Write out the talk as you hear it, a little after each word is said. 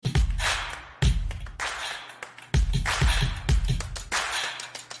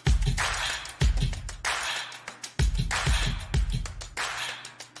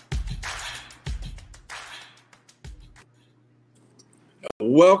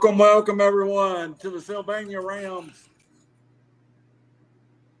Welcome, everyone, to the Sylvania Rams.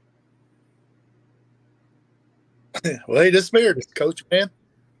 Well, he disappeared, Coach Van.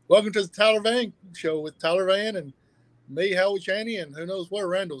 Welcome to the Tyler Van Show with Tyler Van and me, Howie Chaney, and who knows where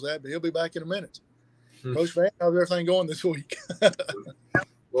Randall's at, but he'll be back in a minute. Coach Van, how's everything going this week? A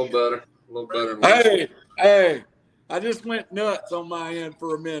little better. Hey, I just went nuts on my end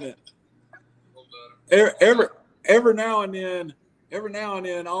for a minute. Every now and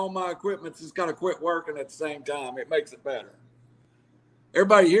then, all my equipment's just got to quit working at the same time. It makes it better.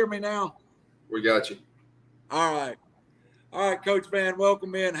 Everybody hear me now? We got you. All right, Coach Van,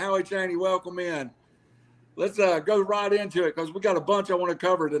 welcome in. Howie Chaney, welcome in. Let's go right into it because we got a bunch I want to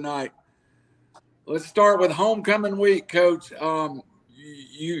cover tonight. Let's start with homecoming week, Coach.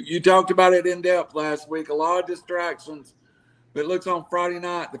 You talked about it in depth last week. A lot of distractions, but it looks on Friday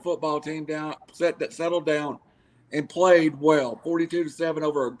night the football team settled down and played well, 42-7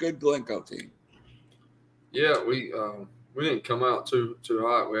 over a good Glencoe team. Yeah, we didn't come out too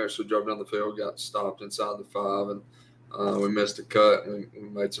hot. We actually drove down the field, got stopped inside the 5, and we missed a cut. We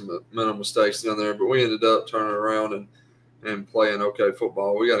made some mental mistakes down there, but we ended up turning around and playing okay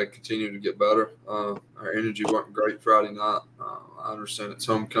football. We got to continue to get better. Our energy wasn't great Friday night. I understand it's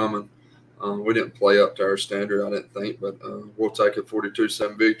homecoming. We didn't play up to our standard, I didn't think, but we'll take a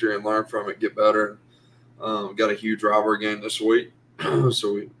 42-7 victory and learn from it, get better. We got a huge rivalry game this week,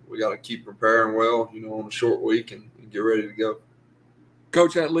 so we got to keep preparing well, on a short week and get ready to go.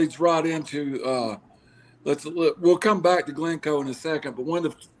 Coach, that leads right into we'll come back to Glencoe in a second, but one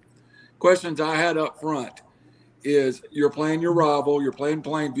of the questions I had up front is you're playing your rival, you're playing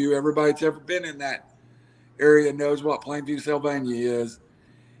Plainview. Everybody that's ever been in that area knows what Plainview, Sylvania is,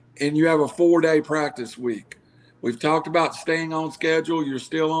 and you have a 4-day practice week. We've talked about staying on schedule. You're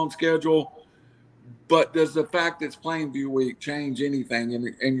still on schedule. But does the fact that it's Plainview week change anything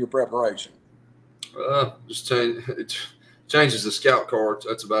in your preparation? It changes the scout cards.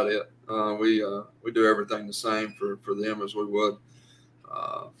 That's about it. We do everything the same for them as we would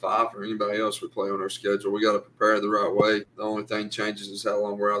 5 or anybody else we play on our schedule. We got to prepare the right way. The only thing changes is how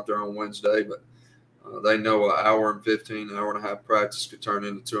long we're out there on Wednesday. But they know an hour and 15, hour and a half practice could turn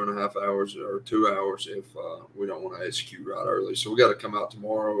into 2.5 hours or 2 hours if we don't want to execute right early. So we got to come out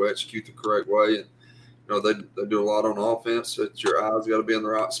tomorrow, execute the correct way, and they do a lot on offense. It's your eyes got to be in the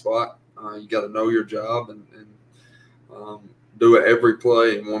right spot. You got to know your job and do it every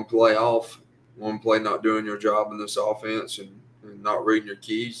play and one play off. One play not doing your job in this offense and not reading your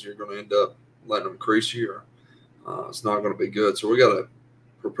keys, you're going to end up letting them crease you, or it's not going to be good. So we got to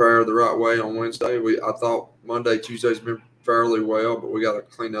prepare the right way on Wednesday. I thought Monday, Tuesday's been fairly well, but we got to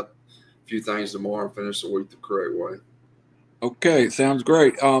clean up a few things tomorrow and finish the week the correct way. Okay, sounds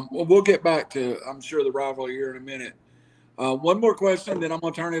great. We'll get back to, I'm sure, the rivalry here in a minute. One more question, then I'm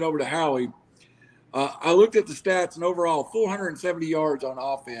going to turn it over to Howie. I looked at the stats, and overall, 470 yards on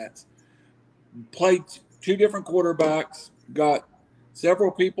offense. Played 2 different quarterbacks, got several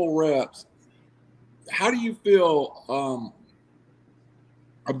people reps. How do you feel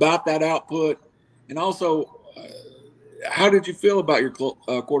about that output? And also, how did you feel about your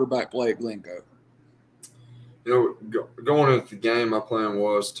quarterback play at Glencoe? Going into the game, my plan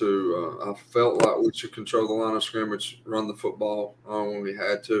was I felt like we should control the line of scrimmage, run the football when we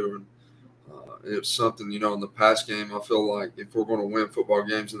had to. And it was something, in the past game, I feel like if we're going to win football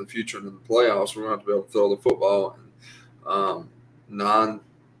games in the future and in the playoffs, we're going to have to be able to throw the football. And Nine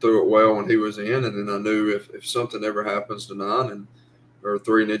threw it well when he was in, and then I knew if something ever happens to Nine or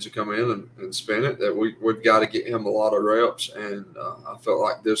 3 needs to come in and spin it, that we've got to get him a lot of reps. And I felt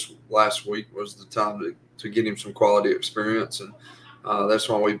like this last week was the time to get him some quality experience. And that's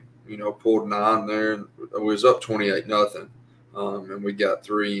why we, pulled 9 there. And we was up 28-0. And we got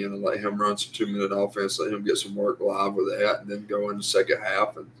 3 in and let him run some 2-minute offense, let him get some work live with that, and then go in the second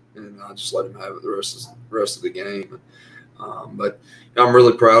half. And I just let him have it the rest of the game. But I'm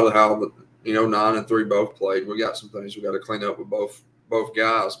really proud of how 9 and 3 both played. We got some things we got to clean up with both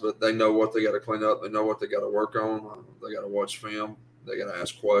guys, but they know what they got to clean up. They know what they got to work on. They got to watch film. They got to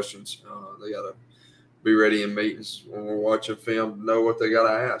ask questions. They got to be ready in meetings when we're watching film, know what they got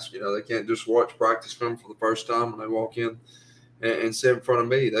to ask. They can't just watch practice film for the first time when they walk in and sit in front of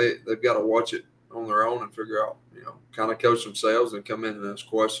me. They've got to watch it on their own and figure out, kind of coach themselves and come in and ask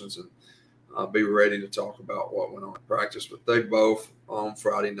questions and be ready to talk about what went on in practice. But they both on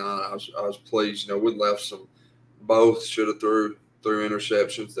Friday night, I was pleased. We left both should have threw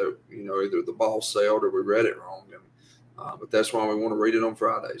interceptions that, either the ball sailed or we read it wrong. But that's why we want to read it on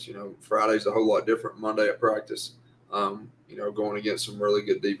Fridays. Friday's a whole lot different Monday at practice, going against some really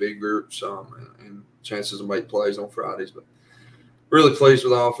good DB groups and chances to make plays on Fridays. But really pleased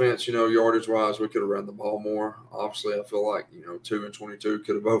with the offense. Yardage wise, we could have run the ball more. Obviously, I feel like 2 and 22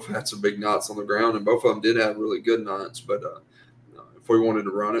 could have both had some big nights on the ground, and both of them did have really good nights. But if we wanted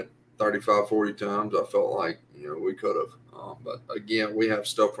to run it 35, 40 times, I felt like we could have. But again, we have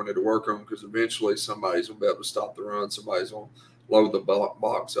stuff we need to work on because eventually somebody's gonna be able to stop the run. Somebody's gonna load the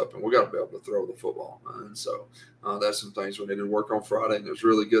box up, and we got to be able to throw the football. And so that's some things we need to work on Friday, and there's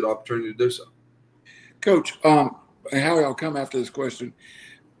really good opportunity to do so. Coach, and Howie, I'll come after this question.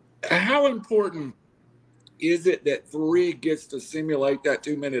 How important is it that 3 gets to simulate that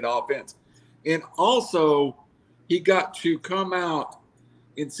 2-minute offense? And also, he got to come out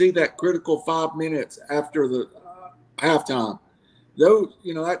and see that critical 5 minutes after the halftime. Those,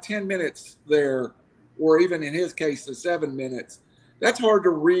 that 10 minutes there, or even in his case, the 7 minutes, that's hard to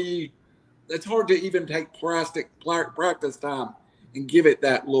read. That's hard to even take practice time and give it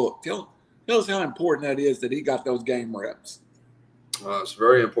that look. Tell us how important that is that he got those game reps. It's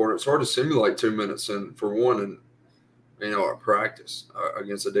very important. It's hard to simulate 2 minutes, and for one, our practice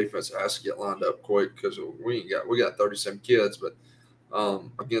against the defense has to get lined up quick because we got 37 kids, but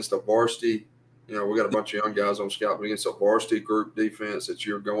against a varsity, we got a bunch of young guys on scout, but against a varsity group defense that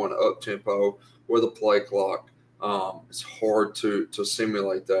you're going up tempo with a play clock, it's hard to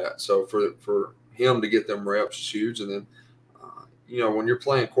simulate that. So for him to get them reps is huge, and then. When you're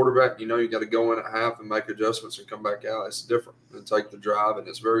playing quarterback, you got to go in at half and make adjustments and come back out. It's different and take the drive, and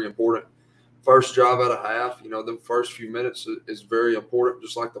it's very important. First drive out of half, the first few minutes is very important,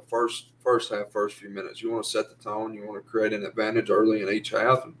 just like the first half, first few minutes. You want to set the tone. You want to create an advantage early in each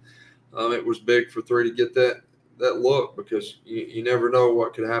half. And it was big for 3 to get that look because you never know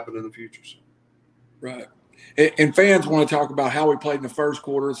what could happen in the future. So. Right. And fans want to talk about how we played in the first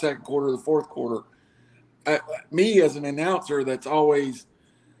quarter, the second quarter, the fourth quarter. Me as an announcer that's always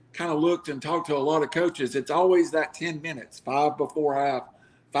kind of looked and talked to a lot of coaches, it's always that 10 minutes, 5 before half,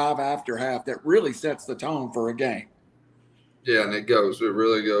 5 after half, that really sets the tone for a game. Yeah, and it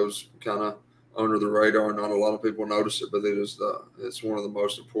really goes kind of under the radar. Not a lot of people notice it, but it's one of the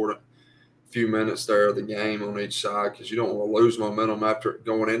most important few minutes there of the game on each side because you don't want to lose momentum after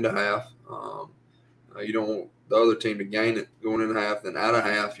going into half. You don't want the other team to gain it going into half, then out of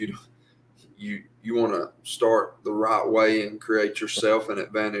half, you want to start the right way and create yourself an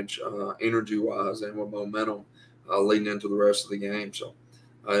advantage energy-wise and with momentum leading into the rest of the game. So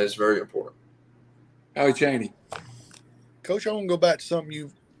it's very important. Howie Chaney. Coach, I want to go back to something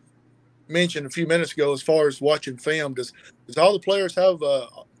you mentioned a few minutes ago as far as watching film. Does all the players have a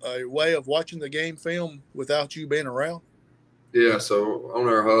way of watching the game film without you being around? Yeah, so on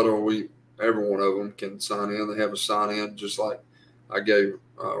our huddle, every one of them can sign in. They have a sign-in just like I gave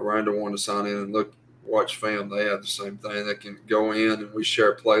Randall one to sign in and watch film. They have the same thing. They can go in and we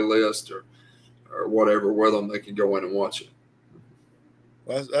share a playlist or whatever with them. They can go in and watch it.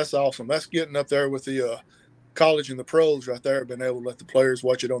 Well, that's awesome. That's getting up there with the college and the pros right there, being able to let the players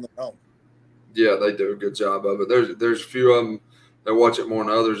watch it on their own. Yeah, they do a good job of it. There's a few of them that watch it more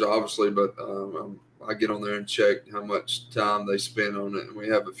than others, obviously, but I get on there and check how much time they spend on it, and we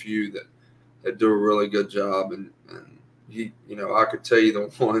have a few that do a really good job. And I could tell you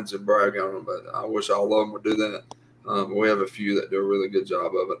the ones and brag on them, but I wish all of them would do that. We have a few that do a really good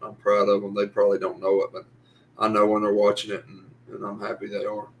job of it. I'm proud of them. They probably don't know it, but I know when they're watching it, and I'm happy they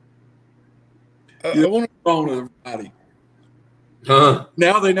are. I want to phone everybody. Huh?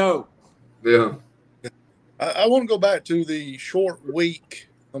 Now they know. Yeah. I want to go back to the short week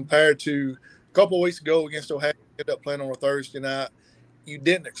compared to a couple of weeks ago against Ohio. You ended up playing on a Thursday night. You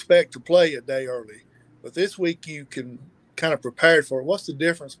didn't expect to play a day early, but this week you can kind of prepare for it. What's the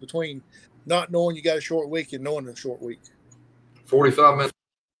difference between not knowing you got a short week and knowing a short week? 45 minutes.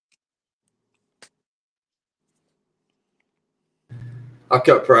 I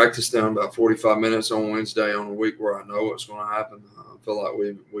cut practice down about 45 minutes on Wednesday on a week where I know what's going to happen. I feel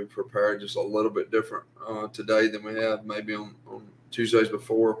like we prepared just a little bit different today than we have maybe on Tuesdays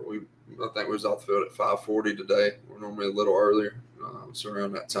before. I think we was off the field at 5:40 today. We're normally a little earlier, so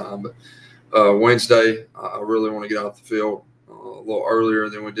around that time. But Wednesday, I really want to get off the field a little earlier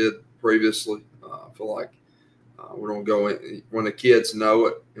than we did previously. I feel like we're going to go in when the kids know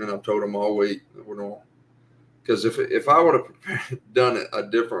it, and I've told them all week that we're going to. Because if I would have done it a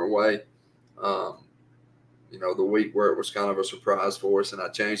different way, the week where it was kind of a surprise for us, and I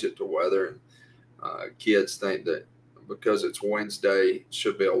changed it to weather, and kids think that because it's Wednesday, it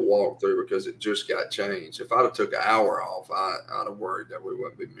should be a walkthrough because it just got changed. If I'd have took an hour off, I'd have worried that we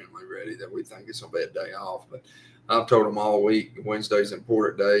wouldn't be mentally ready, that we think it's going to be a day off. But I've told them all week, Wednesday's an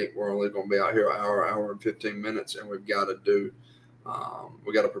important day. We're only going to be out here an hour and 15 minutes, and we've got to do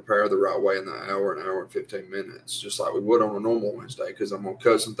We got to prepare the right way in the hour and 15 minutes, just like we would on a normal Wednesday, because I'm going to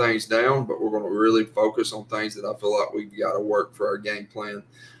cut some things down, but we're going to really focus on things that I feel like we got to work for our game plan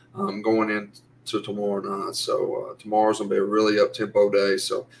going into tomorrow night. So tomorrow's going to be a really up-tempo day,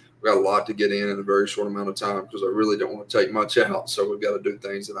 so we got a lot to get in a very short amount of time because I really don't want to take much out. So we've got to do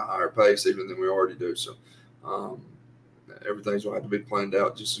things at a higher pace even than we already do. So everything's going to have to be planned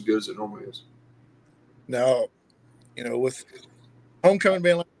out just as good as it normally is. Now, with homecoming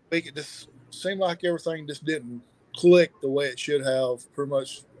being last week, it just seemed like everything just didn't click the way it should have. Pretty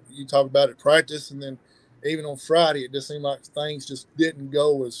much, you talked about it practice, and then even on Friday, it just seemed like things just didn't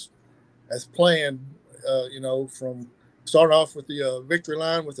go as planned. From starting off with the victory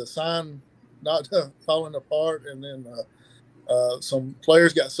line with the sign not falling apart, and then some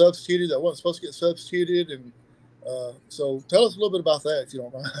players got substituted that wasn't supposed to get substituted, and so tell us a little bit about that if you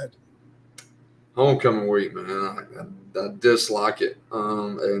don't mind. Homecoming week, man, I dislike it,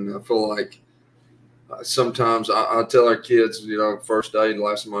 and I feel like sometimes I tell our kids, first day,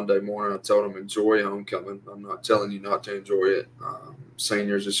 last Monday morning, I told them enjoy homecoming. I'm not telling you not to enjoy it.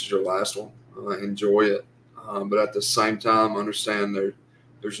 Seniors, this is your last one. Enjoy it, but at the same time, understand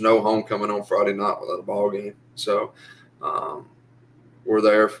there's no homecoming on Friday night without a ball game. So we're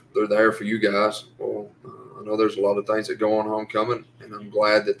there. They're there for you guys. Well, I know there's a lot of things that go on homecoming, and I'm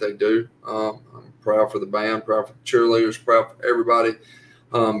glad that they do. I'm proud for the band, proud for the cheerleaders, proud for everybody.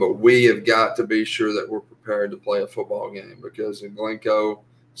 But we have got to be sure that we're prepared to play a football game, because in Glencoe,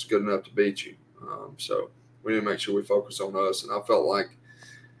 it's good enough to beat you. So we need to make sure we focus on us. And I felt like,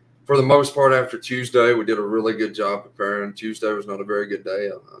 for the most part, after Tuesday, we did a really good job preparing. Tuesday was not a very good day.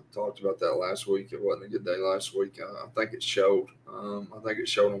 I talked about that last week. It wasn't a good day last week. I think it showed. I think it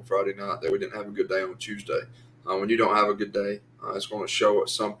showed on Friday night that we didn't have a good day on Tuesday. When you don't have a good day, it's going to show at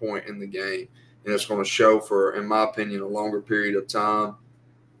some point in the game. And it's going to show for, in my opinion, a longer period of time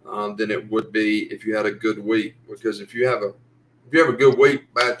than it would be if you had a good week. Because if you have a good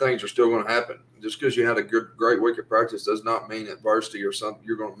week, bad things are still going to happen. Just because you had a great week of practice does not mean adversity or something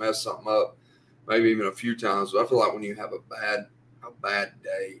you're going to mess something up, maybe even a few times. But I feel like when you have a bad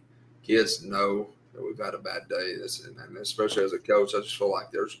day, kids know that we've had a bad day. And especially as a coach, I just feel like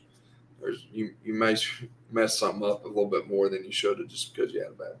you may mess something up a little bit more than you should have just because you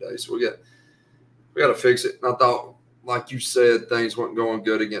had a bad day. So we got to fix it. And I thought, like you said, things weren't going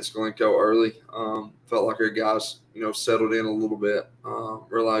good against Glencoe early. Felt like our guys, settled in a little bit.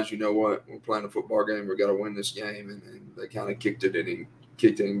 Realized, what, we're playing a football game. We got to win this game, and they kind of kicked it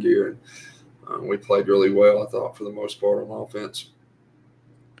in gear. And we played really well, I thought, for the most part on offense.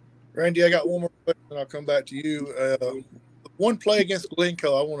 Randy, I got one more question, and I'll come back to you. One play against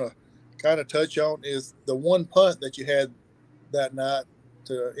Glencoe I want to kind of touch on is the one punt that you had that night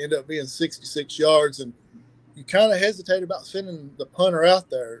to end up being 66 yards, and you kind of hesitated about sending the punter out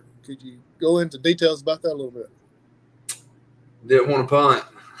there. Could you go into details about that a little bit? Didn't want to punt.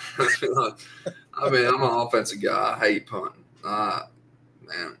 I mean, I'm an offensive guy. I hate punting. I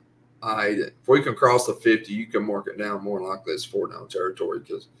hate it. If we can cross the 50, you can mark it down more likely it's 4-down territory,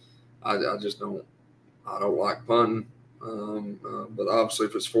 because I just don't. I don't like punting. But obviously,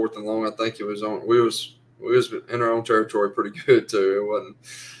 if it's 4th and long, I think it was on. We was in our own territory pretty good too. It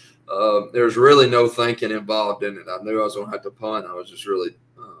wasn't. There was really no thinking involved in it. I knew I was going to have to punt. I was just really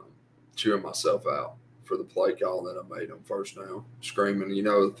chewing myself out for the play call that I made on first down, screaming.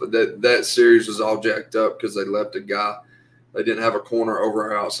 That series was all jacked up because they left a guy. They didn't have a corner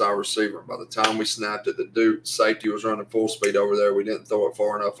over our outside receiver. By the time we snapped it, the Duke safety was running full speed over there. We didn't throw it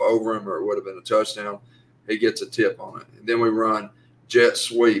far enough over him, or it would have been a touchdown. He gets a tip on it. And then we run jet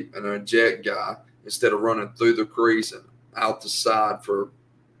sweep, and our jet guy, instead of running through the crease and out the side for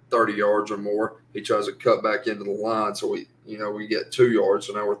 30 yards or more, he tries to cut back into the line. So we get 2 yards.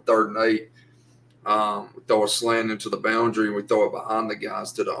 So now we're 3rd and 8. We throw a slant into the boundary, and we throw it behind the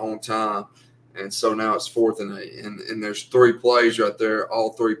guys to the on time. And so now it's 4th and 8. And there's 3 plays right there.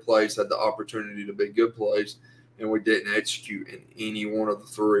 All 3 plays had the opportunity to be good plays, and we didn't execute in any one of the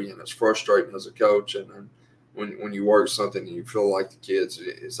 3. And it's frustrating as a coach. And when you work something and you feel like the kids,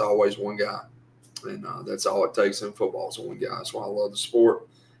 it's always one guy. And that's all it takes in football is one guy. That's why I love the sport.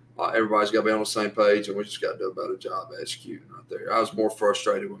 Everybody's got to be on the same page, and we just got to do a better job executing right there. I was more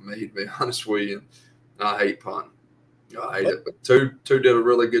frustrated with me, to be honest with you. I hate punting. I hate it. But two did a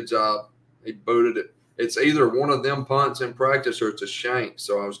really good job. He booted it. It's either one of them punts in practice or it's a shank.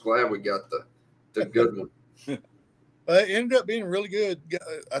 So I was glad we got the good one. It ended up being really good.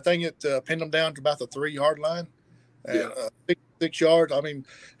 I think it pinned him down to about the 3-yard line. And, 6 yards. I mean,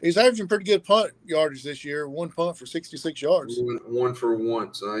 he's averaging pretty good punt yardage this year. 1 punt for 66 yards. One for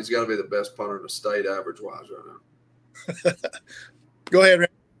one. So he's got to be the best punter in the state average-wise right now. Go ahead,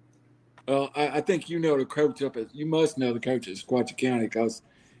 Randy. Well, I think you know the coach you must know the coach at Sequatchie County, because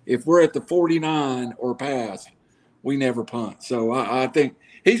if we're at the 49 or past, we never punt. So I think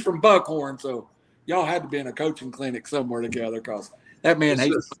he's from Buckhorn, so y'all had to be in a coaching clinic somewhere together, because that man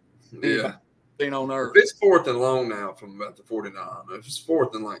hates yeah. Thing on earth. If it's 4th and long now from about the 49, if it's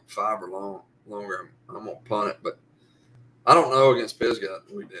 4th and like 5 or longer, I'm gonna punt it. But I don't know against Pisgah.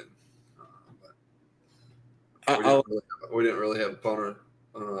 We didn't. We didn't really have a punter.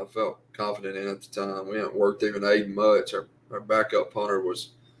 I felt confident in at the time. We hadn't worked even Aiden much. Our backup punter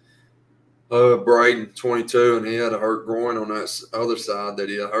was Braden, 22, and he had a hurt groin on that other side that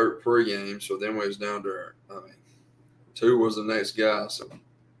he had hurt pregame. So then we was down to, 2 was the next guy. So,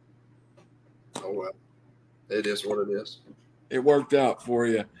 oh well, it is what it is. It worked out for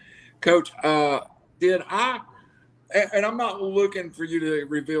you, Coach. And I'm not looking for you to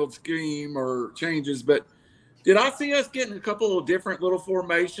reveal scheme or changes, but did I see us getting a couple of different little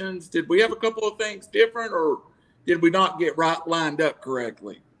formations? Did we have a couple of things different, or did we not get lined up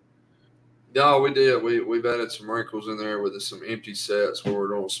correctly? No, we did. We've added some wrinkles in there with some empty sets where we're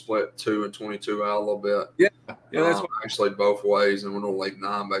going to split 2 and 22 out a little bit. Yeah, that's actually both ways, and we're going to leave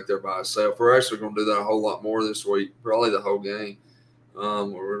 9 back there by itself. We're actually going to do that a whole lot more this week, probably the whole game.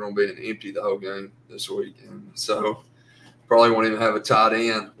 We're going to be in empty the whole game this week, and so probably won't even have a tight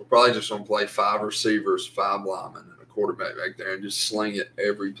end. We're probably just going to play 5 receivers, 5 linemen, and a quarterback back there, and just sling it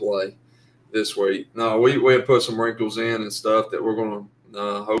every play this week. No, we have put some wrinkles in and stuff that we're going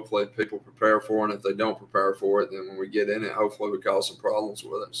to hopefully people prepare for, and if they don't prepare for it, then when we get in it, hopefully we cause some problems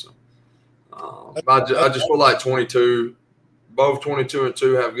with it. So I just feel like 22, both 22 and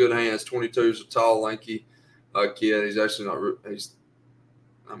 2 have good hands. 22 is a tall, lanky kid. He's actually not –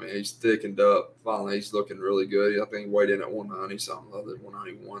 he's thickened up. Finally, he's looking really good. I think he weighed in at 190 something,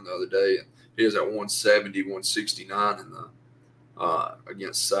 191 the other day. And he was at 170, 169 in the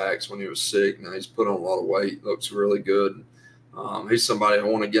against Sachs when he was sick. Now he's put on a lot of weight. Looks really good. He's somebody I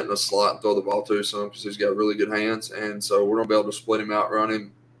want to get in the slot and throw the ball to some because he's got really good hands. And so we're going to be able to split him out, run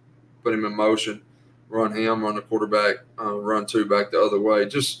him, put him in motion, run him, run the quarterback, run 2 back the other way.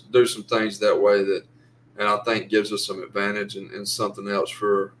 Just do some things that way that – and I think gives us some advantage and something else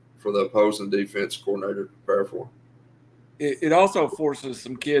for the opposing defense coordinator to prepare for. It also forces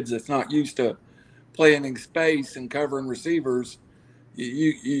some kids that's not used to playing in space and covering receivers.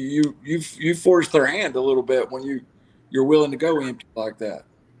 You force their hand a little bit when you're willing to go empty like that.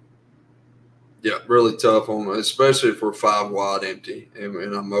 Yeah, really tough on them, especially if we're 5 wide empty and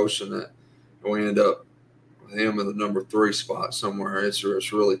in a motion that we end up with him in the number 3 spot somewhere. It's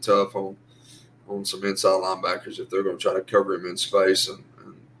really tough on some inside linebackers if they're going to try to cover him in space and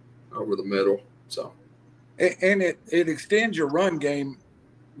over the middle. So, and it extends your run game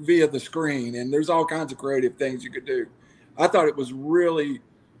via the screen, and there's all kinds of creative things you could do. I thought it was really,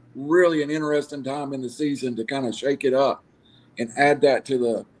 really an interesting time in the season to kind of shake it up and add that to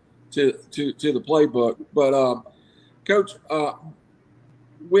the playbook. But Coach,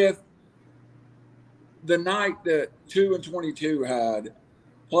 with the night that 2 and 22 had,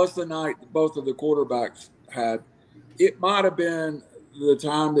 plus the night both of the quarterbacks had, it might have been the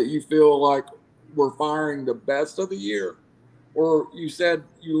time that you feel like we're firing the best of the year? Or you said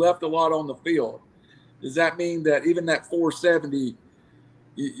you left a lot on the field. Does that mean that even that 470,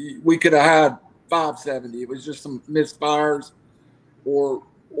 we could have had 570? It was just some misfires? Or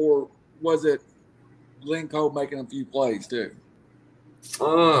was it Glenn Cole making a few plays too? A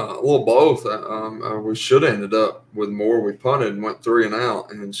little both. We should have ended up with more. We punted and went 3 and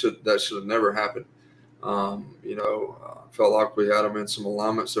out, and that should have never happened. Felt like we had them in some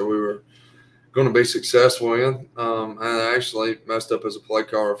alignments that we were going to be successful in. I actually messed up as a play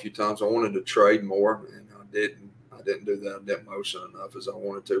caller a few times. I wanted to trade more, and I didn't. I didn't do that. I didn't motion enough as I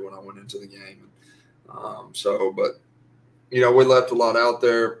wanted to when I went into the game. We left a lot out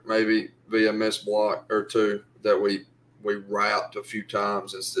there, maybe via missed block or 2 that we wrapped a few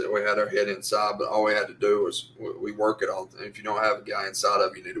times. Instead, we had our head inside, but all we had to do was we work it all. If you don't have a guy inside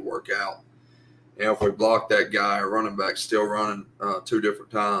of you, need to work out. And if we block that guy, our running back still running 2 different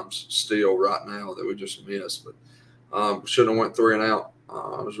times still right now that we just missed. But shouldn't have went 3 and out.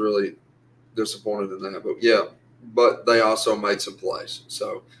 I was really disappointed in that. But yeah, but they also made some plays.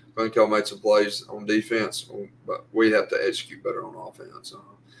 So Glencoe made some plays on defense, but we have to execute better on offense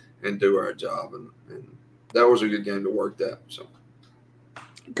and do our job. And that was a good game to work that. So,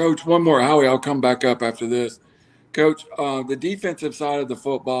 Coach, one more, Howie. I'll come back up after this. Coach, the defensive side of the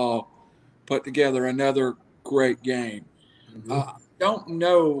football put together another great game. Mm-hmm. Don't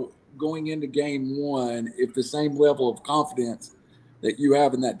know going into game 1 if the same level of confidence that you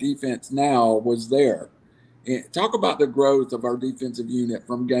have in that defense now was there. Talk about the growth of our defensive unit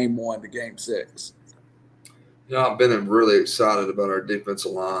from game 1 to game 6. I've been really excited about our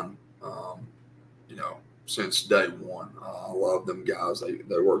defensive line, since day one. I love them guys.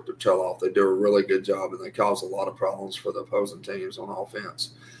 They work their tail off. They do a really good job, and they cause a lot of problems for the opposing teams on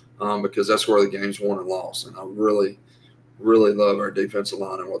offense because that's where the game's won and lost. And I really, really love our defensive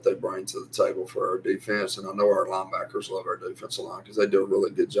line and what they bring to the table for our defense. And I know our linebackers love our defensive line because they do a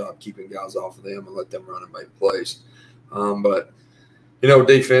really good job keeping guys off of them and let them run and make plays. But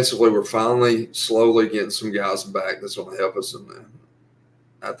defensively, we're finally slowly getting some guys back that's going to help us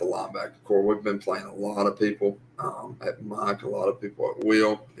at the linebacker core. We've been playing a lot of people at Mike, a lot of people at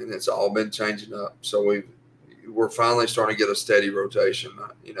Will, and it's all been changing up. So we're finally starting to get a steady rotation.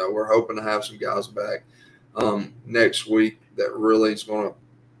 We're hoping to have some guys back next week that really is going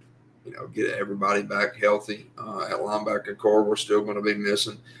to, get everybody back healthy at linebacker core. We're still going to be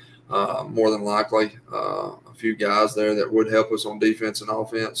missing more than likely a few guys there that would help us on defense and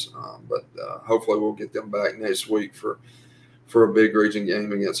offense, but hopefully we'll get them back next week for a big region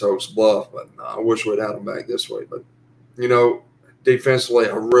game against Oaks Bluff. But I wish we'd had them back this week. But defensively,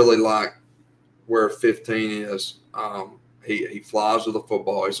 I really like where 15 is. He flies with the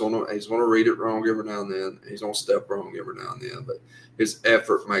football. He's going to read it wrong every now and then. He's going to step wrong every now and then, but his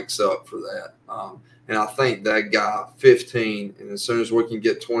effort makes up for that. And I think that guy, 15, and as soon as we can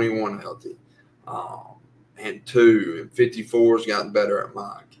get 21 healthy, and 2 and 54 has gotten better at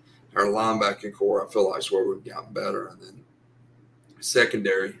Mike. Our linebacking core, I feel like, is where we've gotten better, and then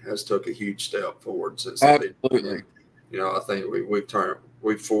secondary has took a huge step forward since. Absolutely. I think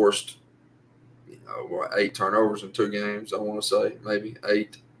we've forced 8 turnovers in 2 games. I want to say maybe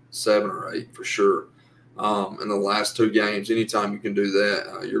 7 or 8 for sure. In the last 2 games, anytime you can do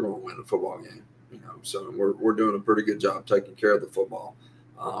that, you're going to win a football game. So we're doing a pretty good job taking care of the football.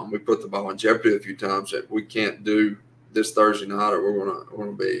 We put the ball in jeopardy a few times that we can't do this Thursday night, or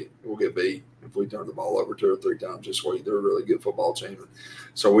we'll get beat if we turn the ball over 2 or 3 times this week. They're a really good football team,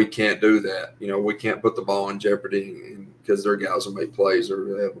 so we can't do that. We can't put the ball in jeopardy because their guys will make plays. They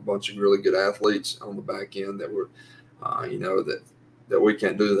have a bunch of really good athletes on the back end that we're, that we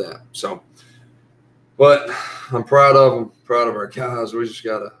can't do that. So, but I'm proud of them, proud of our guys. We just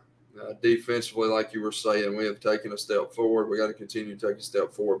got to defensively, like you were saying, we have taken a step forward. We got to continue to take a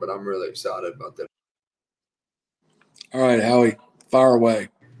step forward, but I'm really excited about that. All right, Howie, fire away.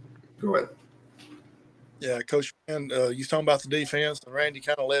 Go ahead. Yeah, Coach, you talking about the defense, and Randy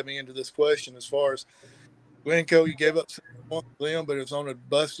kind of led me into this question as far as Glencoe. You gave up 7 points to them, but it was on a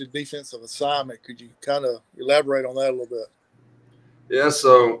busted defensive assignment. Could you kind of elaborate on that a little bit? Yeah,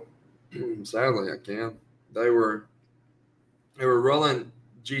 so sadly I can. They were rolling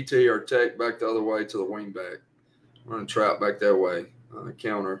GT or Tech back the other way to the wing back, running trap back that way,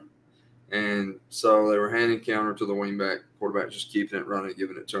 counter. And so they were handing counter to the wing back, quarterback just keeping it running,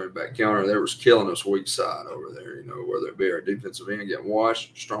 giving it turn back counter. That was killing us weak side over there, whether it be our defensive end getting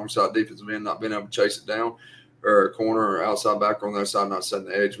washed, strong side defensive end not being able to chase it down, or a corner or outside backer on their side not setting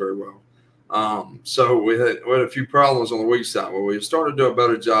the edge very well. So we had a few problems on the weak side. Well, we started to do a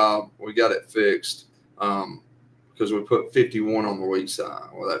better job. We got it fixed because we put 51 on the weak side.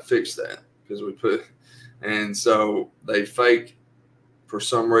 Well, that fixed that because and so they fake. For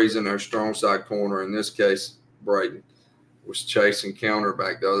some reason, our strong side corner, in this case, Braden, was chasing counter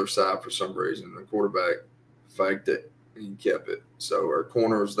back the other side for some reason. The quarterback faked it and he kept it. So our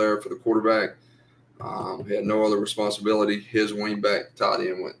corner was there for the quarterback. He had no other responsibility. His wing back tight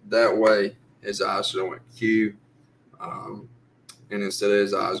end went that way. His eyes should have went Q. And instead of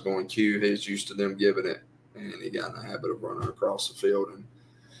his eyes going Q, he's used to them giving it. And he got in the habit of running across the field. And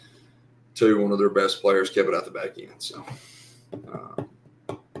 2, one of their best players kept it out the back end. So,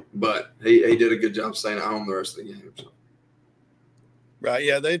 but he did a good job staying at home the rest of the game. So. Right,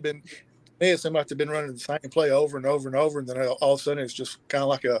 yeah, it seemed like they've been running the same play over and over and over, and then all of a sudden it's just kind of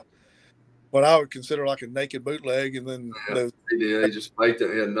like what I would consider like a naked bootleg, and then he did. He just faked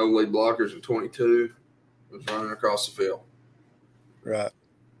it. He had no lead blockers in 22. Was running across the field. Right.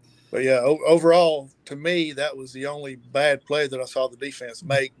 But, yeah, overall, to me, that was the only bad play that I saw the defense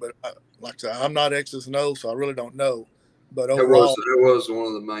make. But, like I said, I'm not X's and O's, so I really don't know. But overall, it was one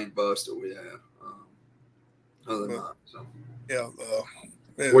of the main busts that we had. Other than that, so. Yeah.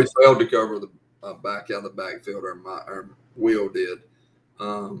 We failed to cover the back out of the backfield, or Will did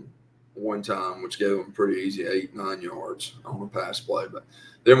one time, which gave them pretty easy 8-9 yards on the pass play. But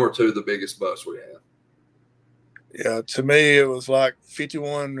them were 2 of the biggest busts we had. Yeah, to me, it was like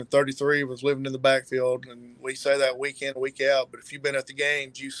 51 and 33 was living in the backfield. And we say that week in, week out. But if you've been at the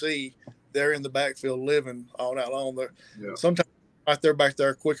games, you see they're in the backfield living all night long. Sometimes right there back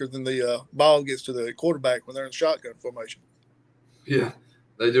there quicker than the ball gets to the quarterback when they're in shotgun formation. Yeah,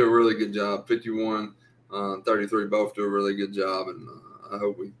 they do a really good job. 51, 33 both do a really good job, and I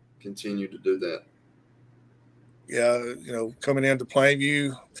hope we continue to do that. Yeah, coming into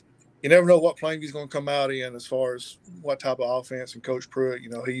Plainview, you never know what Plainview's going to come out in as far as what type of offense. And Coach Pruitt,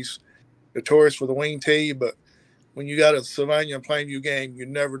 he's notorious for the wing tee, but when you got a Sylvania and Plainview game, you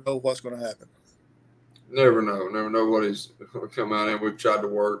never know what's going to happen. Never know what he's going to come out in. We've tried to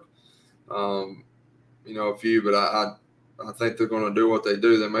work, a few, but I think they're going to do what they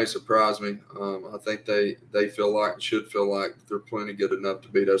do. They may surprise me. I think they feel like and should feel like they're plenty good enough to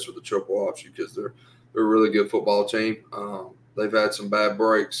beat us with a triple option because they're a really good football team. They've had some bad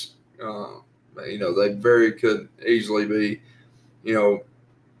breaks. They very could easily be, you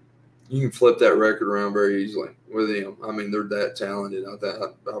can flip that record around very easily with them. I mean, they're that talented.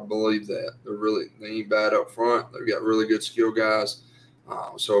 I believe that. They ain't bad up front. They've got really good skill guys.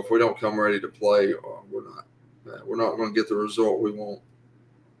 So if we don't come ready to play, we're not going to get the result we want.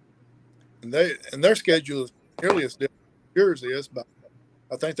 And their schedule is nearly as different as yours is, but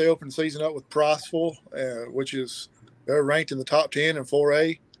I think they opened the season up with Priceville, which is they're ranked in the top 10 in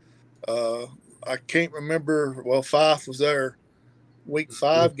 4A. I can't remember. Well, Fife was their week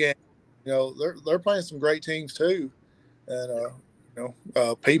 5 game. They're playing some great teams too, and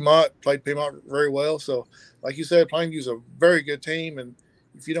Piedmont played Piedmont very well. So, like you said, Plainview's a very good team, and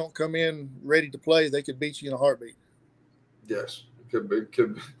if you don't come in ready to play, they could beat you in a heartbeat. Yes, it could be,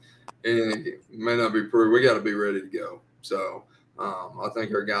 and it may not be pretty. We got to be ready to go. So, I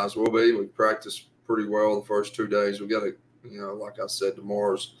think our guys will be. We practiced pretty well the first 2 days. We got to, like I said,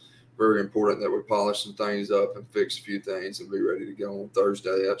 tomorrow's very important that we polish some things up and fix a few things and be ready to go on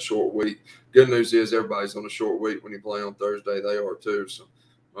Thursday. That short week. Good news is everybody's on a short week when you play on Thursday. They are too. So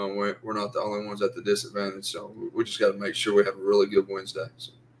we're not the only ones at the disadvantage. So we just got to make sure we have a really good Wednesday.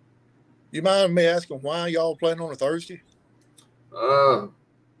 So. You mind me asking why y'all playing on a Thursday? The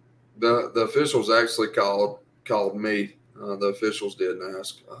officials actually called me. The officials didn't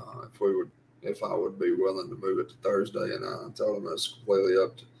ask if I would be willing to move it to Thursday, and I told them that's completely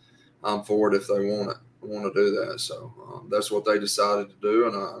up to. I'm for it if they want to do that. So that's what they decided to do,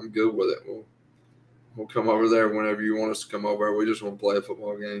 and I'm good with it. We'll come over there whenever you want us to come over. We just want to play a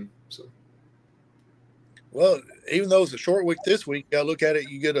football game. So. Well, even though it's a short week this week, you got to look at it.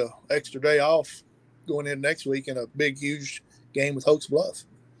 You get an extra day off going in next week in a big, huge game with Oaks Bluff.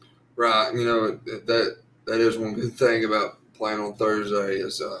 Right. That is one good thing about playing on Thursday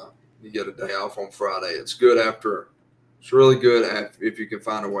is you get a day off on Friday. It's good after. It's really good if you can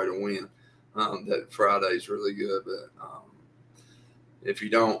find a way to win. That Friday is really good, but if you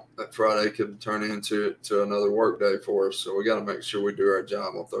don't, that Friday could turn into another work day for us. So we got to make sure we do our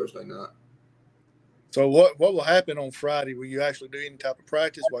job on Thursday night. So what will happen on Friday? Will you actually do any type of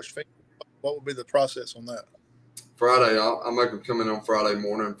practice? Watch film? What will be the process on that? Friday, I'll make them come in on Friday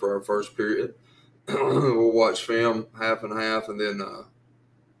morning for our first period. We'll watch film half and half, and then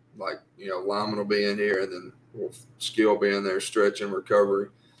linemen will be in here, and then skill be in there, stretching, recovery,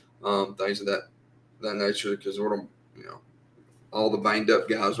 things of that nature. Because we're going to, all the banged up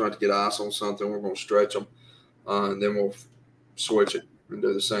guys want to get ice on something. We're going to stretch them, and then we'll switch it and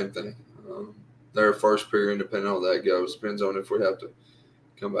do the same thing. Their first period, depending on how that goes, depends on if we have to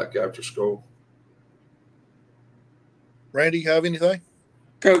come back after school. Randy, you have anything?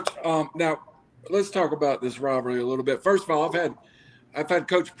 Coach, now let's talk about this rivalry a little bit. First of all, I've had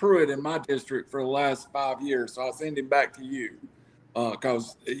Coach Pruitt in my district for the last 5 years, so I'll send him back to you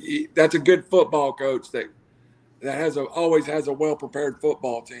because that's a good football coach that always has a well-prepared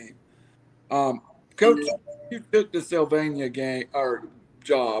football team. Coach, you took the Sylvania game or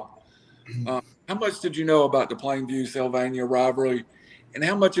job. How much did you know about the Plainview-Sylvania rivalry, and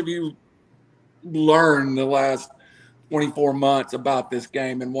how much have you learned the last 24 months about this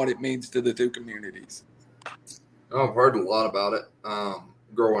game and what it means to the two communities? I've heard a lot about it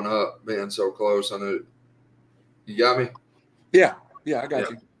growing up, being so close. I knew. You got me? Yeah, I got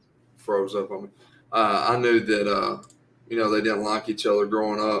you. Froze up on me. I knew that, they didn't like each other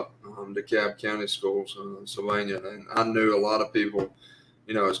growing up, DeKalb County schools, Sylvania. And I knew a lot of people,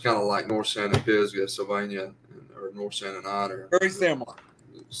 it's kind of like North San and Pisgah, Sylvania, or North San and Otter. Very similar.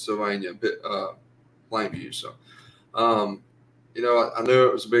 Sylvania, Plainview. So, I knew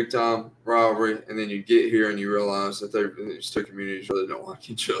it was a big time rivalry, and then you get here and you realize that these two communities really don't like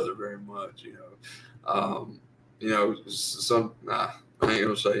each other very much. I ain't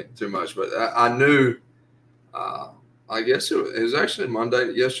gonna say too much, but I knew. I guess it was actually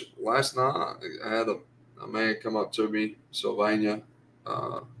Monday. Last night I had a man come up to me, Sylvania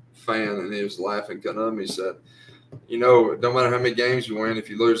fan, and he was laughing, cutting up. He said, no matter how many games you win, if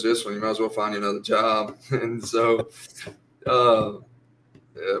you lose this one, you might as well find you another job. And so,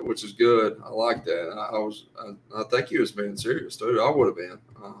 which is good. I like that. I think he was being serious too. I would have been.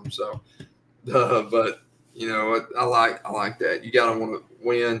 But I like that. You gotta want to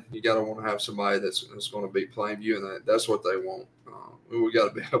win. You gotta want to have somebody that's going to beat Plainview, and that's what they want. We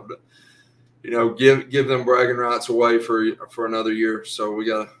got to be able to, give them bragging rights away for another year. So we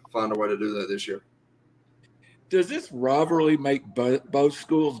got to find a way to do that this year. Does this rivalry make both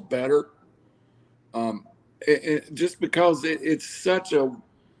schools better? Just because it's such a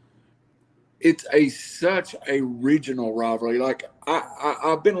regional rivalry. Like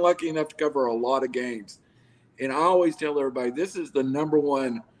I've been lucky enough to cover a lot of games, and I always tell everybody this is the number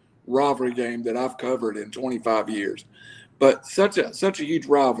one rivalry game that I've covered in 25 years. But such a huge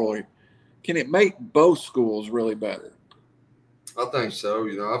rivalry, can it make both schools really better? I think so.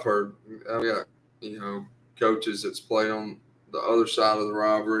 I've got coaches that's played on the other side of the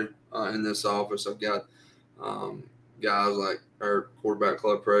rivalry in this office. I've got guys like our quarterback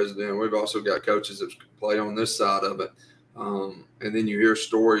club president. We've also got coaches that play on this side of it. And then you hear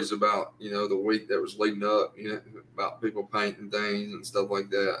stories about, the week that was leading up, about people painting things and stuff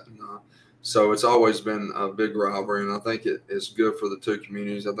like that. And, so it's always been a big rivalry, and I think it's good for the two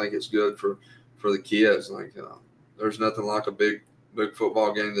communities. I think it's good for the kids. Like there's nothing like a big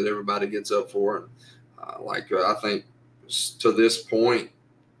football game that everybody gets up for. And I think to this point,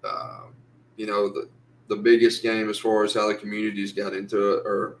 the biggest game as far as how the communities got into it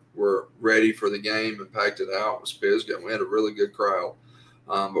or were ready for the game and packed it out was Pisgah. We had a really good crowd,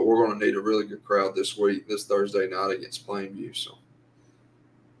 but we're going to need a really good crowd this Thursday night against Plainview. So,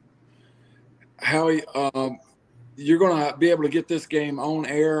 Howie, you're going to be able to get this game on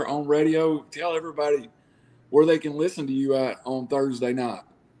air, on radio. Tell everybody where they can listen to you at on Thursday night.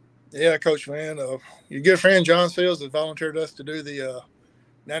 Yeah, Coach Van. Your good friend John Seals has volunteered us to do the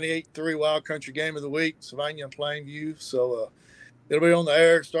 98.3 Wild Country Game of the Week, Sylvania and Plainview. So it'll be on the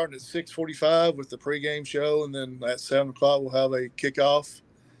air starting at 6:45 with the pregame show, and then at 7 o'clock we'll have a kickoff.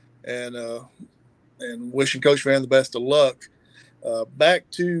 And wishing Coach Van the best of luck. Back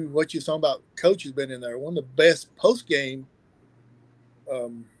to what you're talking about, Coach has been in there. One of the best post-game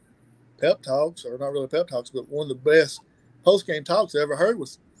pep talks, or not really pep talks, but one of the best post-game talks I ever heard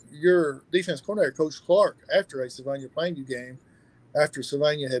was your defense coordinator, Coach Clark, after a Sylvania Plainview game, after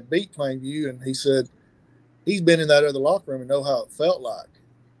Sylvania had beat Plainview, and he said he's been in that other locker room and know how it felt like.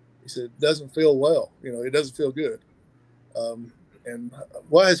 He said it doesn't feel well. It doesn't feel good. And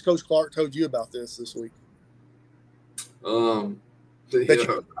what has Coach Clark told you about this week? I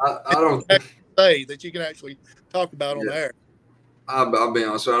don't say that you can actually talk about on air. I'll be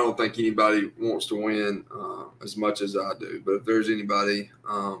honest. I don't think anybody wants to win as much as I do. But if there's anybody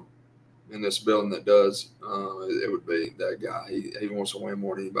in this building that does, it would be that guy. He wants to win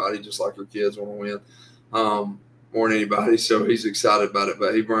more than anybody, just like your kids want to win more than anybody. So he's excited about it.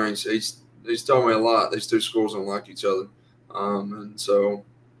 But he's told me a lot. These two schools don't like each other, and so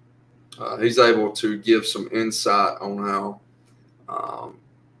he's able to give some insight on how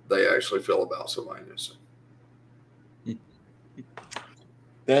they actually feel about Sylvania. So.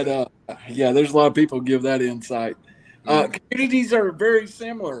 There's a lot of people give that insight. Communities are very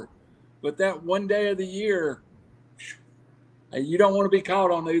similar, but that one day of the year, you don't want to be caught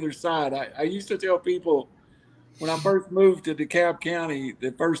on either side. I used to tell people when I first moved to DeKalb County,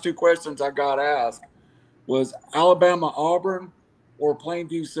 the first two questions I got asked was Alabama Auburn or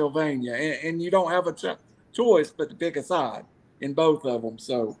Plainview Sylvania, and you don't have a choice but to pick a side in both of them.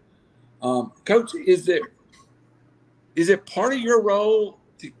 So, Coach, is it part of your role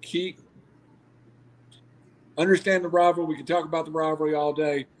to understand the rivalry? We can talk about the rivalry all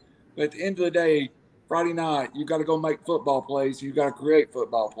day, but at the end of the day, Friday night, you've got to go make football plays. You've got to create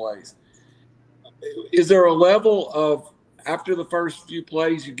football plays. Is there a level of, after the first few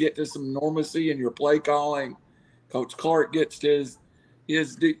plays, you get to some normalcy in your play calling? Coach Clark gets to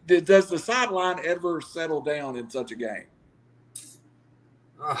does the sideline ever settle down in such a game?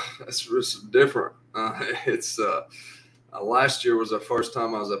 That's different. It's last year was the first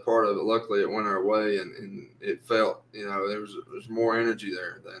time I was a part of it. Luckily, it went our way, and it felt, there was more energy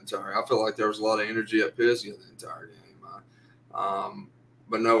there the entire. I feel like there was a lot of energy at Pisgah the entire game.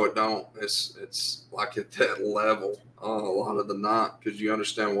 But no, it don't. It's like at that level a lot of the night because you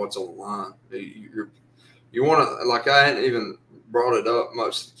understand what's on the line. You want to, like, I hadn't even brought it up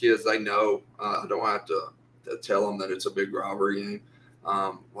much to the kids. They know. I don't have to tell them that it's a big rivalry game.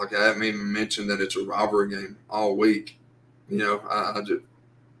 Like I haven't even mentioned that it's a rivalry game all week. They know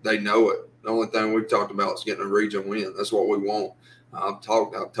it. The only thing we've talked about is getting a region win. That's what we want. I've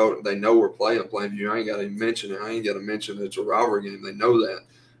told them they know we're playing Plainview. I ain't got to mention it. I ain't got to mention it's a rivalry game. They know that.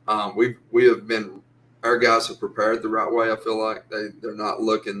 We have been, our guys have prepared the right way. I feel like they're not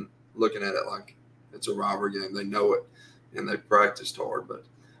looking at it like it's a rivalry game. They know it, and they practiced hard. But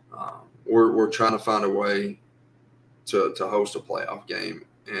we're trying to find a way to host a playoff game,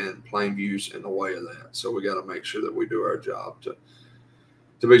 and Plainview's in the way of that. So we got to make sure that we do our job to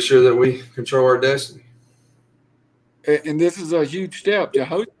be sure that we control our destiny. And this is a huge step to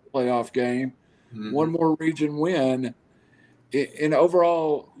host a playoff game. Mm-hmm. One more region win. In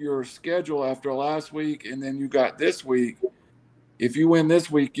overall, your schedule after last week, and then you got this week. If you win this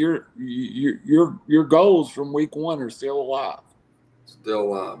week, your goals from week 1 are still alive. Still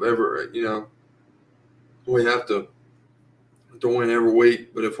alive. We have to win every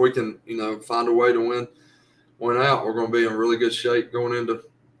week. But if we can, find a way to win out, we're going to be in really good shape going into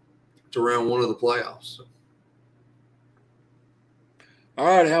round 1 of the playoffs. So. All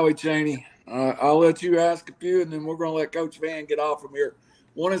right, Howie Chaney. I'll let you ask a few, and then we're going to let Coach Van get off from here.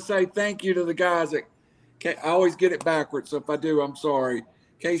 Want to say thank you to the guys that I always get it backwards, so if I do, I'm sorry.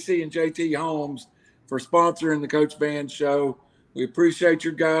 KC and JT Holmes for sponsoring the Coach Van show. We appreciate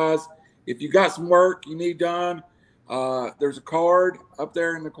your guys. If you got some work you need done, there's a card up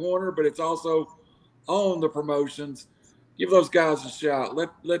there in the corner, but it's also on the promotions. Give those guys a shout.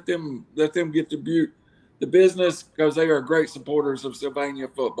 Let them get the business, because they are great supporters of Sylvania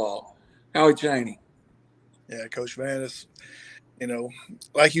football. Howie Chaney. Yeah, Coach Van is,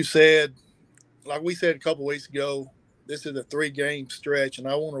 like you said, like we said a couple of weeks ago, this is a 3-game stretch, and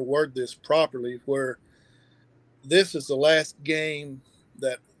I want to word this properly, where this is the last game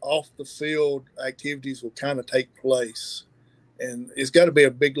that off-the-field activities will kind of take place. And it's got to be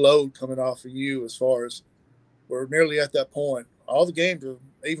a big load coming off of you, as far as we're nearly at that point. All the games are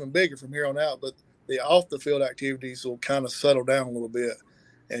even bigger from here on out, but the off-the-field activities will kind of settle down a little bit.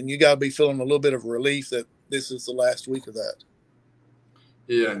 And you got to be feeling a little bit of relief that this is the last week of that.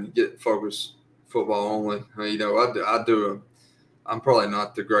 Yeah, and you get focused football only. I'm probably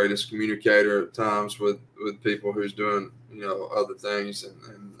not the greatest communicator at times with people who's doing, other things.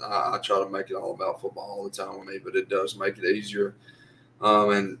 And I try to make it all about football all the time with me, but it does make it easier.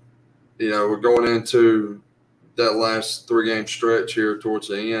 And we're going into that last 3-game stretch here towards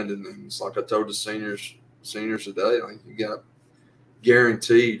the end. And it's like I told the seniors today, like, you got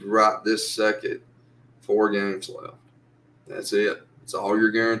guaranteed right this second 4 games left. That's it. It's all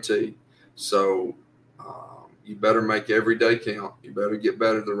you're guaranteed. So you better make every day count. You better get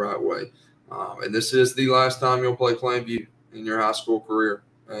better the right way. And this is the last time you'll play Plainview in your high school career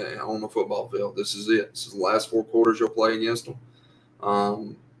on the football field. This is it. This is the last 4 quarters you'll play against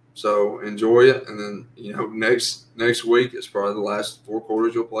them. So enjoy it. And then, next week is probably the last 4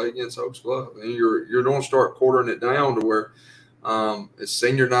 quarters you'll play against Oaks Bluff. And you're going to start quartering it down to where it's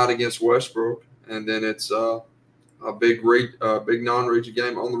senior night against Westbrook, and then it's a big non-region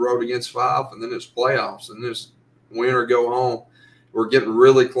game on the road against 5, and then it's playoffs, and it's win or go home. We're getting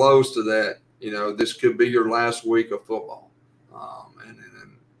really close to that. This could be your last week of football, and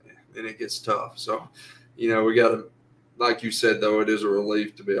then it gets tough. So, we got to, like you said, though, it is a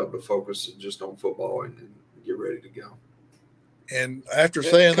relief to be able to focus just on football and get ready to go. And after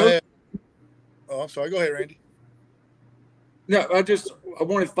saying that, I'm sorry. Go ahead, Randy. No, I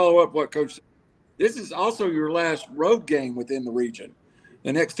want to follow up what Coach said. This is also your last road game within the region.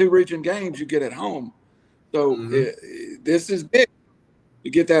 The next 2 region games you get at home. So this is big to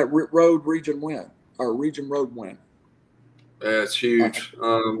get that road region win, or region road win. That's huge.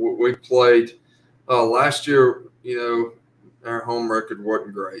 We played last year, our home record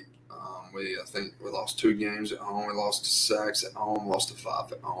wasn't great. I think we lost 2 games at home. We lost to Sachs at home, lost to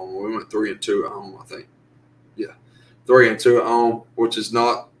 5 at home. We went 3-2 at home, I think. Yeah. 3-2 at home, which is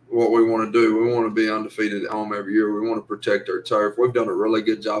not what we want to do. We want to be undefeated at home every year. We want to protect our turf. We've done a really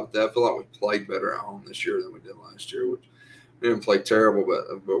good job at that. I feel like we played better at home this year than we did last year. We didn't play terrible,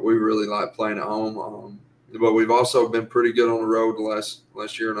 but we really like playing at home. But we've also been pretty good on the road the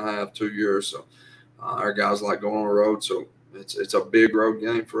last year and a half, 2 years. So our guys like going on the road. So it's a big road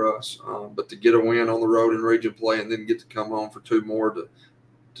game for us. But to get a win on the road in region play and then get to come home for 2 more to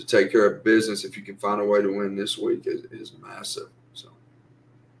take care of business, if you can find a way to win this week, is massive. So,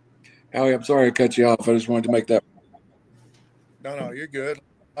 Howie, I'm sorry I cut you off. I just wanted to make that. No, you're good.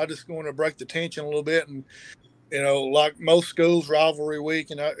 I just want to break the tension a little bit. And, like most schools, rivalry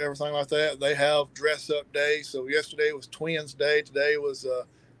week and everything like that, they have dress-up day. So yesterday was Twins Day. Today was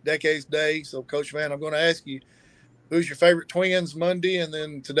Decades Day. So, Coach Van, I'm going to ask you, who's your favorite Twins Monday? And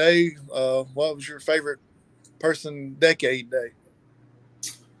then today, what was your favorite person Decade Day?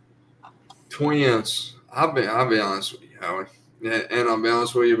 Twins. I'll be honest with you, Howie. And I'll be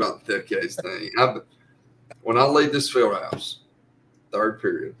honest with you about the decades thing. When I leave this field house, third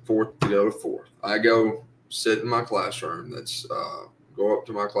period, fourth to go to fourth, I go sit in my classroom. Go up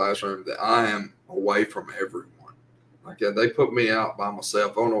to my classroom that I am away from everyone. Like they put me out by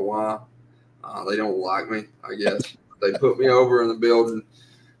myself. I don't know why. They don't like me, I guess. They put me over in the building.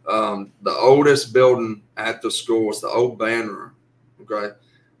 The oldest building at the school is the old band room. Okay.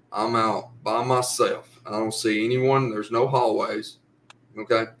 I'm out by myself. I don't see anyone. There's no hallways.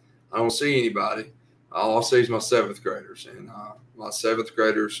 Okay. I don't see anybody. All I see is my seventh graders. And my seventh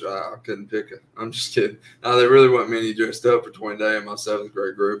graders, I couldn't pick it. I'm just kidding. There really wasn't many dressed up between day and my seventh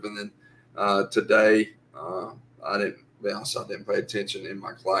grade group. And then today, I didn't pay attention in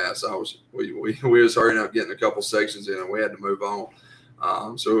my class. We was hurrying up getting a couple sections in, and we had to move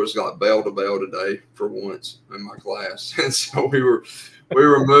on. So it was like bell to bell today for once in my class, and so we were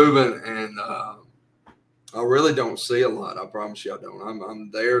moving, and I really don't see a lot. I promise you, I don't.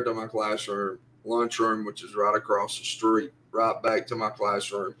 I'm there to my classroom, lunchroom, which is right across the street, right back to my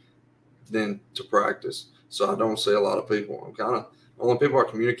classroom, then to practice. So I don't see a lot of people. I'm kind of only people I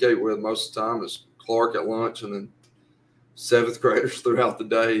communicate with most of the time is Clark at lunch, and then seventh graders throughout the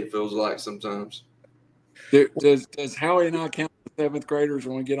day. It feels like sometimes. Does Howie and I count the seventh graders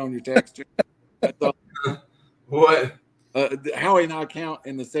when we get on your text? What? Howie and I count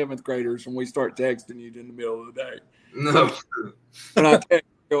in the seventh graders when we start texting you in the middle of the day. No. And I text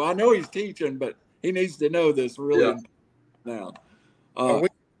you, I know he's teaching, but he needs to know this really now.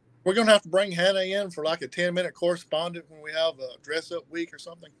 We're going to have to bring Hannah in for like a 10-minute correspondent when we have a dress-up week or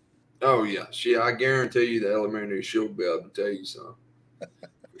something. Oh, yeah. I guarantee you the elementary she'll be able to tell you something.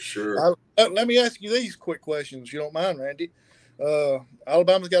 For sure. Let me ask you these quick questions, if you don't mind, Randy.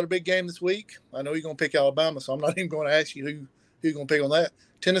 Alabama's got a big game this week. I know you're going to pick Alabama, so I'm not even going to ask you who you're going to pick on that.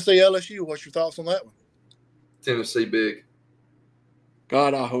 Tennessee, LSU, what's your thoughts on that one? Tennessee big.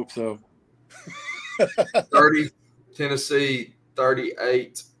 God, I hope so. 30, Tennessee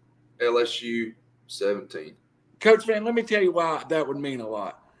 38, LSU 17. Coach Van, let me tell you why that would mean a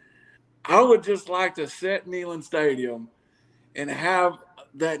lot. I would just like to set Neyland Stadium and have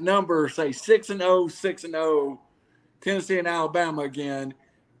that number say 6-0, 6-0, Tennessee and Alabama again,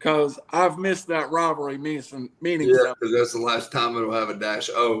 because I've missed that rivalry meaning something. Yeah, because that's the last time it'll have a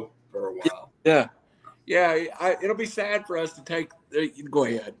 -0 for a while. Yeah. It'll be sad for us to take. Go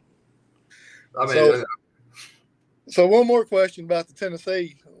ahead. I mean, so one more question about the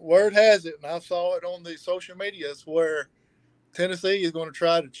Tennessee. Word has it, and I saw it on the social medias, where Tennessee is going to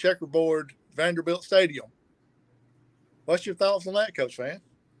try to checkerboard Vanderbilt Stadium. What's your thoughts on that, Coach Van?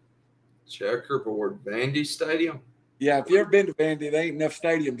 Checkerboard Vandy Stadium? Yeah, if you've ever been to Vandy, there ain't enough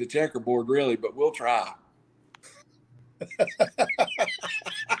stadium to checkerboard, really, but we'll try.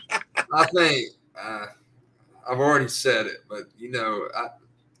 I think I've already said it, but,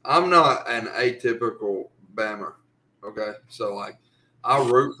 I'm not an atypical Bammer, okay? So, I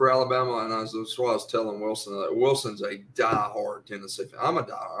root for Alabama, and that's what I was telling Wilson. Wilson's a diehard Tennessee fan. I'm a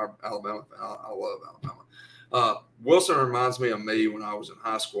diehard Alabama fan. I love Alabama. Wilson reminds me of me when I was in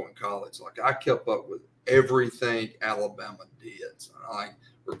high school and college. I kept up with everything Alabama did. So,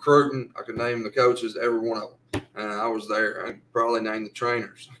 recruiting, I could name the coaches, every one of them. And I was there. I could probably name the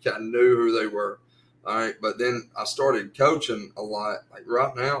trainers. I knew who they were. All right. But then I started coaching a lot.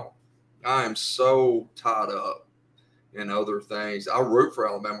 Right now, I am so tied up in other things. I root for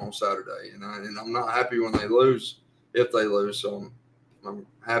Alabama on Saturday, and I'm not happy when they lose, if they lose. So I'm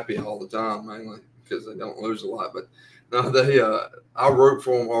happy all the time, mainly because they don't lose a lot. But no, I root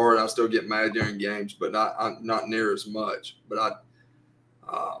for them hard. I still get mad during games, but not near as much. But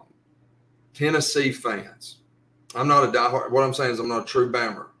Tennessee fans, I'm not a diehard. What I'm saying is I'm not a true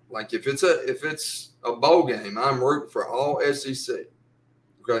Bammer. If it's a bowl game, I'm rooting for all SEC.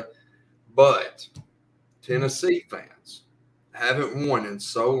 Okay, but Tennessee fans haven't won in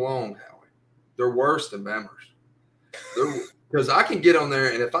so long, Howie. They're worse than Bammers. Because I can get on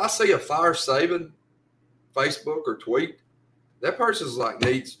there, and if I see a Fire Saban Facebook or tweet, that person's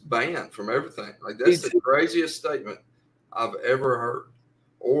needs banned from everything. That's the craziest statement I've ever heard.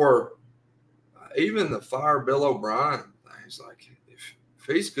 Or even the Fire Bill O'Brien things. If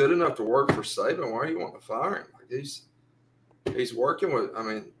he's good enough to work for Saban, why do you want to fire him? He's working with.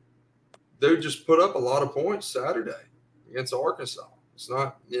 Dude just put up a lot of points Saturday against Arkansas. It's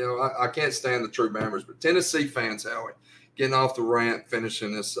not, I can't stand the true Bammers, but Tennessee fans, Howie, getting off the rant,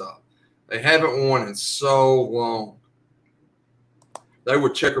 finishing this up. They haven't won in so long. They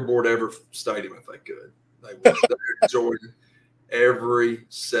would checkerboard every stadium if they could. They would. They're enjoying every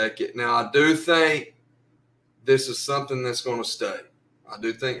second. Now, I do think this is something that's going to stay. I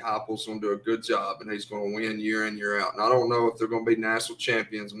do think Heupel's going to do a good job, and he's going to win year in, year out. And I don't know if they're going to be national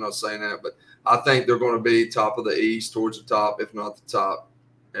champions. I'm not saying that, but I think they're going to be top of the East, towards the top, if not the top,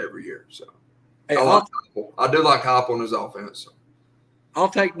 every year. So Hey, I do like Heupel and his offense. So. I'll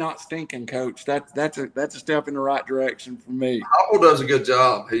take not stinking, Coach. That's a step in the right direction for me. Heupel does a good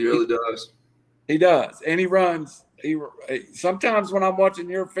job. He really does. He does, and he runs. Sometimes when I'm watching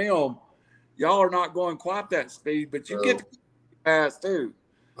your film, y'all are not going quite that speed, but you get fast too.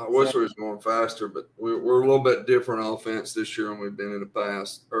 I wish we was going faster, but we're a little bit different offense this year than we've been in the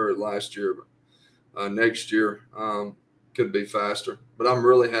past or last year. But next year could be faster. But I'm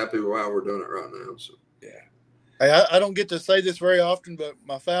really happy with how we're doing it right now. So yeah. Hey, I don't get to say this very often, but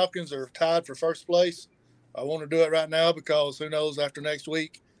my Falcons are tied for first place. I want to do it right now because who knows, after next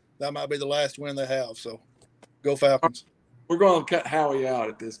week, that might be the last win they have. So go Falcons. We're going to cut Howie out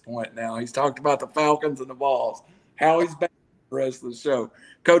at this point now. He's talked about the Falcons and the Vols. Howie's back for the rest of the show.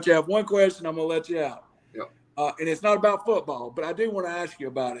 Coach, I have one question. I'm going to let you out. Yep. And it's not about football, but I do want to ask you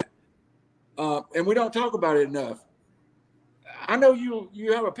about it. And we don't talk about it enough. I know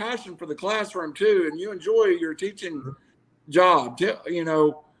you have a passion for the classroom too, and you enjoy your teaching job. You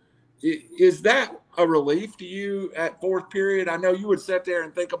know, is that a relief to you at fourth period? I know you would sit there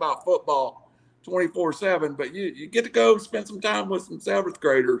and think about football 24/7, but you get to go spend some time with some seventh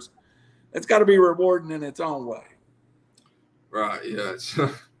graders. It's got to be rewarding in its own way. Right. Yeah.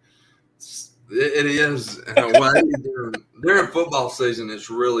 It is. During football season, it's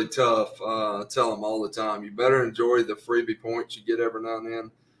really tough. I tell them all the time, you better enjoy the freebie points you get every now and then.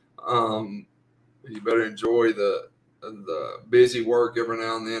 You better enjoy the busy work every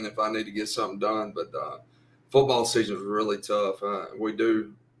now and then if I need to get something done. But football season is really tough. We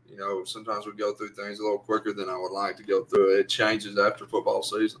do, sometimes we go through things a little quicker than I would like to go through. It changes after football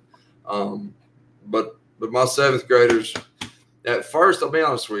season. But my seventh graders, at first, I'll be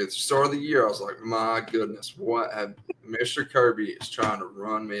honest with you, at the start of the year, I was like, my goodness, Mr. Kirby is trying to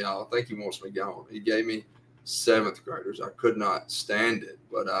run me out. I think he wants me gone. He gave me seventh graders. I could not stand it.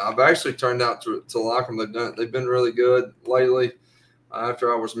 But I've actually turned out to like them. They've been really good lately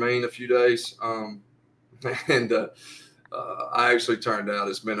after I was mean a few days. I actually turned out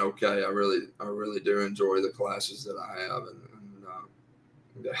it's been okay. I really do enjoy the classes that I have.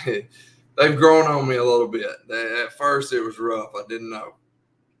 And they've grown on me a little bit. At first, it was rough. I didn't know.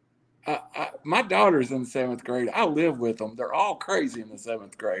 My daughter's in the seventh grade. I live with them. They're all crazy in the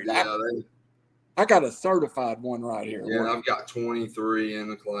seventh grade. Yeah, I got a certified one right here. Yeah, I've got 23 in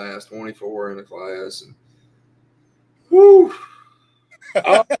the class, 24 in the class. And whoo.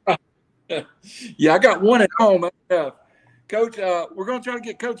 Yeah, I got one at home. Coach, we're going to try to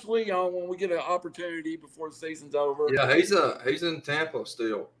get Coach Lee on when we get an opportunity before the season's over. Yeah, he's in Tampa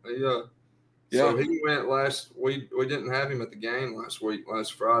still. So he went last week. We didn't have him at the game last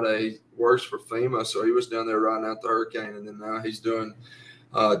Friday. He works for FEMA, so he was down there riding out the hurricane, and then now he's doing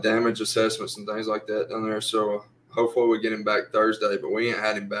damage assessments and things like that down there. So hopefully we get him back Thursday, but we ain't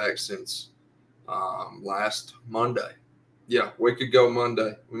had him back since last Monday. Yeah, we could go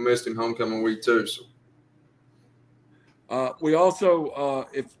Monday. We missed him homecoming week too. So. We also,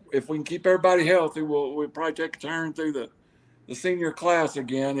 if we can keep everybody healthy, we'll probably take a turn through the senior class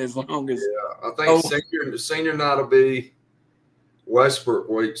again as long as. Yeah, I think senior night will be Westbrook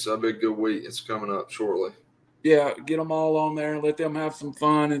week, so that'll be a good week. It's coming up shortly. Yeah, get them all on there and let them have some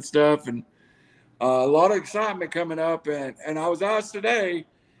fun and stuff, and a lot of excitement coming up. And I was asked today,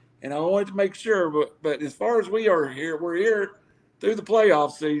 and I wanted to make sure, but as far as we're here through the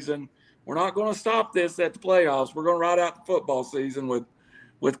playoff season. We're not going to stop this at the playoffs. We're going to ride out the football season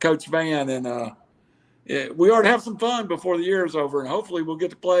with Coach Van, and we ought to have some fun before the year is over, and hopefully we'll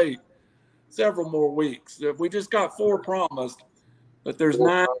get to play several more weeks. We just got 4 promised, but there's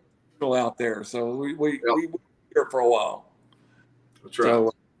 9 still out there, so we here for a while. That's right.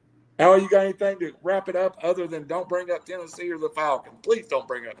 So, How you got anything to wrap it up other than don't bring up Tennessee or the Falcons? Please don't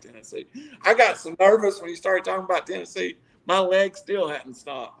bring up Tennessee. I got so nervous when you started talking about Tennessee. My legs still hadn't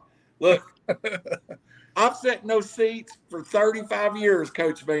stopped. Look, I've sat in those seats for 35 years,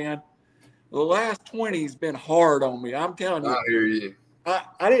 Coach Van. The last 20 has been hard on me. I'm telling you. I hear you.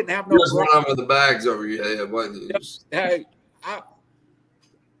 I didn't have no. You just run with the bags over your head, wasn't you? Hey,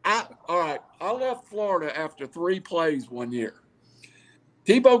 all right. I left Florida after 3 plays one year.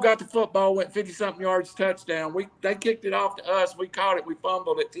 Tebow got the football, went 50-something yards, touchdown. They kicked it off to us. We caught it. We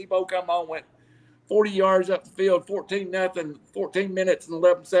fumbled it. Tebow come on, went 40 yards up the field, 14-0, 14 minutes and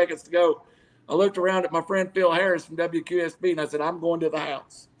 11 seconds to go. I looked around at my friend Phil Harris from WQSB, and I said, I'm going to the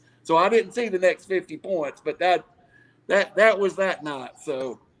house. So I didn't see the next 50 points, but that was that night.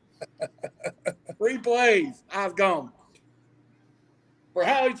 So 3 plays, I was gone. For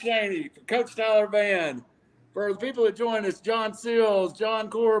Howie Cheney, for Coach Tyler Van, for the people that joined us, John Seals, John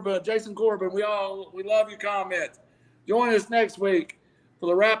Corbin, Jason Corbin, we love your comments. Join us next week for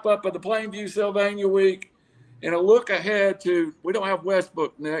the wrap-up of the Plainview Sylvania week and a look ahead to, we don't have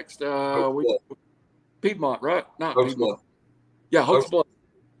Westbrook next. Piedmont, right? Not Hope's Piedmont. Bluff. Yeah, Hope's Bluff.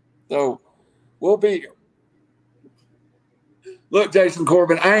 So we'll be here. Look, Jason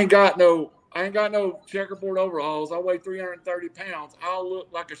Corbin, I ain't got no checkerboard overalls. I weigh 330 pounds. I'll look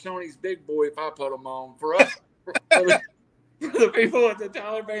like a Shoney's big boy if I put them on. For us, for the people at the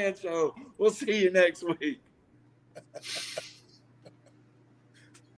Tyler Van Show, we'll see you next week.